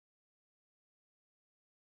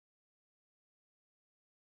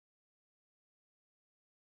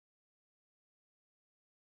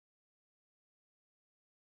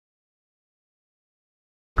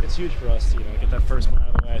it's huge for us to get that first one out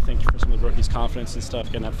of the way. I think for some of the rookies' confidence and stuff,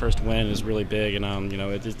 getting that first win is really big, and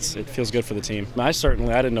it feels good for the team. I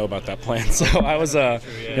didn't know about that plan, so I was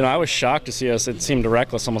I was shocked to see us. It seemed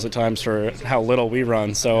reckless almost at times for how little we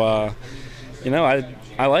run. So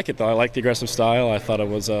I like it though. I like the aggressive style. I thought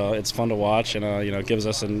it's fun to watch, and it gives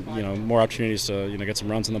us more opportunities to get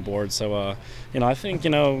some runs on the board. So I think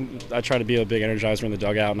I try to be a big energizer in the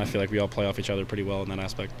dugout, and I feel like we all play off each other pretty well in that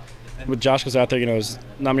aspect. With Josh goes out there, it's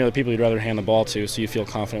not many other people you'd rather hand the ball to, so you feel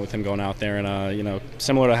confident with him going out there. And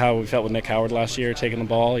similar to how we felt with Nick Howard last year, taking the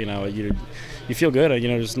ball, you feel good.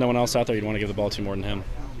 There's no one else out there you'd want to give the ball to more than him.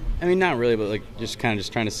 I mean, not really, but just trying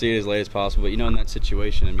to see it as late as possible. But in that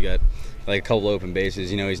situation, and you got like a couple open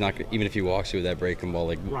bases. He's not even if he walks you with that breaking ball.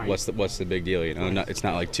 Like, right. What's the big deal? It's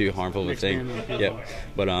not like too harmful of a thing. Yeah.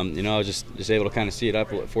 But I was just able to kind of see it up.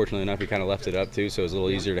 Fortunately enough, he kind of left it up too, so it was a little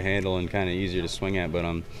easier to handle and kind of easier to swing at. But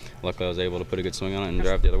luckily, I was able to put a good swing on it and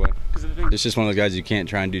drive the other way. It's just one of those guys you can't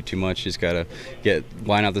try and do too much. You just gotta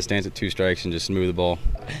line out the stance at 2 strikes and just move the ball.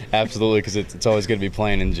 Absolutely, because it's always going to be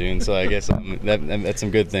playing in June. So I guess that's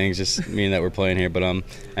some good things. Just meaning that we're playing here. But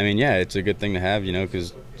yeah, it's a good thing to have.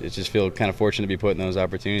 Because it just feel kind of fortunate to be put in those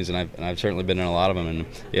opportunities, and I've certainly been in a lot of them, and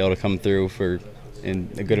be able to come through in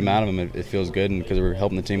a good amount of them, it feels good, and because we're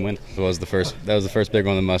helping the team win. That was the first big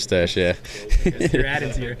one, the mustache, yeah. Your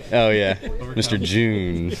attitude. Oh yeah, Mr.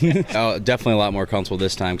 June. Definitely a lot more comfortable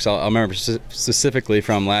this time, because I remember specifically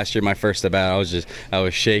from last year, my first at bat, I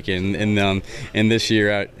was shaking, and this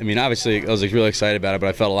year, obviously I was really excited about it, but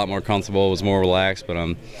I felt a lot more comfortable, was more relaxed, but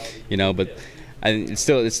it's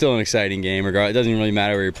still an exciting game. It doesn't really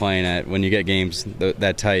matter where you're playing at. When you get games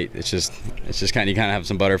that tight, it's just kind of have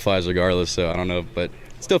some butterflies regardless. So I don't know, but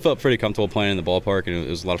still felt pretty comfortable playing in the ballpark, and it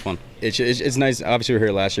was a lot of fun. It's nice. Obviously, we were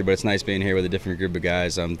here last year, but it's nice being here with a different group of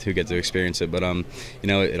guys who get to experience it. But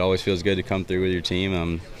it always feels good to come through with your team.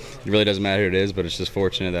 It really doesn't matter who it is, but it's just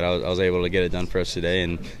fortunate that I was able to get it done for us today,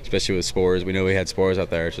 and especially with Spores. We know we had Spores out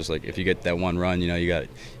there. It's just like if you get that one run, you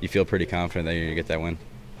feel pretty confident that you're gonna get that win.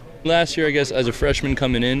 Last year, I guess, as a freshman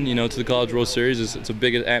coming in, to the College World Series, it's a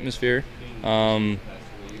big atmosphere. I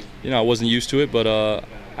wasn't used to it, but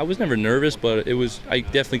I was never nervous. But I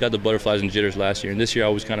definitely got the butterflies and jitters last year. And this year, I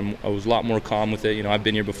was a lot more calm with it. I've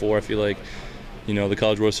been here before. I feel like, the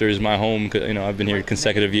College World Series is my home. I've been here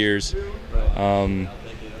consecutive years. Yeah,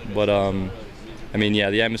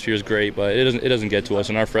 the atmosphere is great, but it doesn't get to us.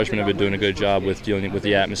 And our freshmen have been doing a good job with dealing with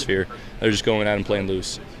the atmosphere. They're just going out and playing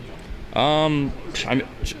loose.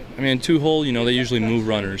 2-hole, they usually move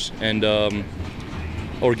runners and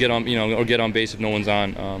or get on base if no one's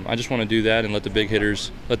on. I just want to do that and let the big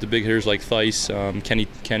hitters like Theis, Kenny,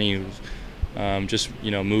 just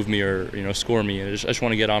move me or score me. I just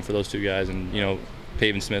want to get on for those 2 guys, and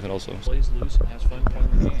Pavin Smith and also plays loose and has fun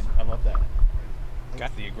playing the game. I love that.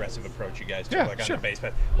 Got the aggressive approach you guys took, yeah, on sure. the base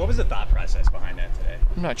path. What was the thought process behind that today?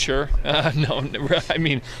 I'm not sure. No,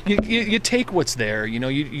 you take what's there.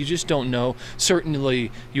 You just don't know.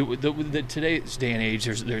 Certainly, today's day and age,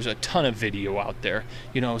 there's a ton of video out there.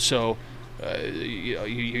 So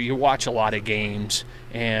you watch a lot of games,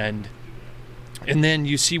 and then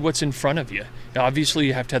you see what's in front of you. Now, obviously,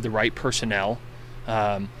 you have to have the right personnel.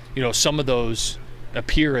 Some of those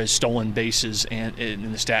appear as stolen bases and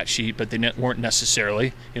in the stat sheet, but they weren't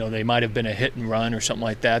necessarily. They might have been a hit and run or something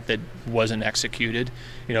like that wasn't executed.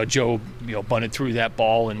 Joe bunted through that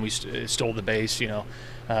ball and we stole the base.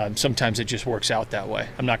 Sometimes it just works out that way.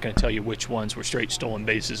 I'm not going to tell you which ones were straight stolen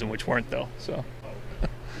bases and which weren't, though. So.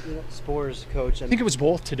 Spores coach. I think it was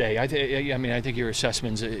both today. I think your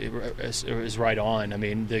assessment is right on.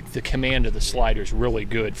 The command of the slider is really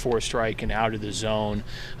good, 4-strike and out of the zone.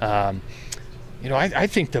 I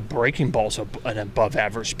think the breaking ball's an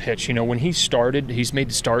above-average pitch. When he started, he's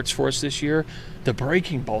made starts for us this year. The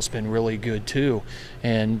breaking ball's been really good too.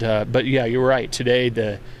 And but yeah, you're right. Today,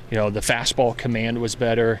 the fastball command was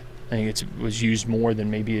better. I think it was used more than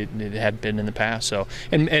maybe it had been in the past. So,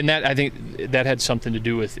 and that, I think that had something to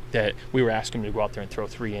do with that we were asking him to go out there and throw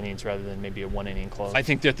 3 innings rather than maybe a 1-inning close. I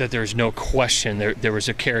think that there's no question there was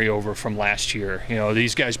a carryover from last year.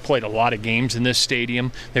 These guys played a lot of games in this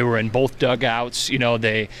stadium. They were in both dugouts.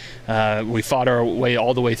 We fought our way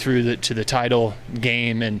all the way through to the title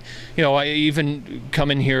game, and I even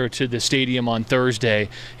coming here to the stadium on Thursday,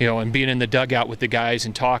 and being in the dugout with the guys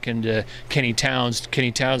and talking to Kenny Towns.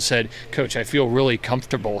 Kenny Towns said, "Coach, I feel really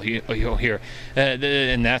comfortable here,"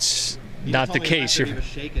 and that's not the case. He was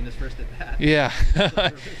shaking his first at bat. Yeah,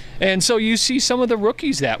 and so you see some of the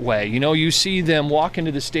rookies that way. You see them walk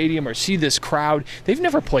into the stadium or see this crowd. They've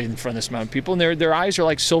never played in front of this amount of people, and their eyes are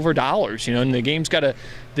like silver dollars. And the game's got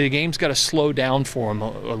to slow down for them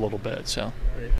a little bit. So.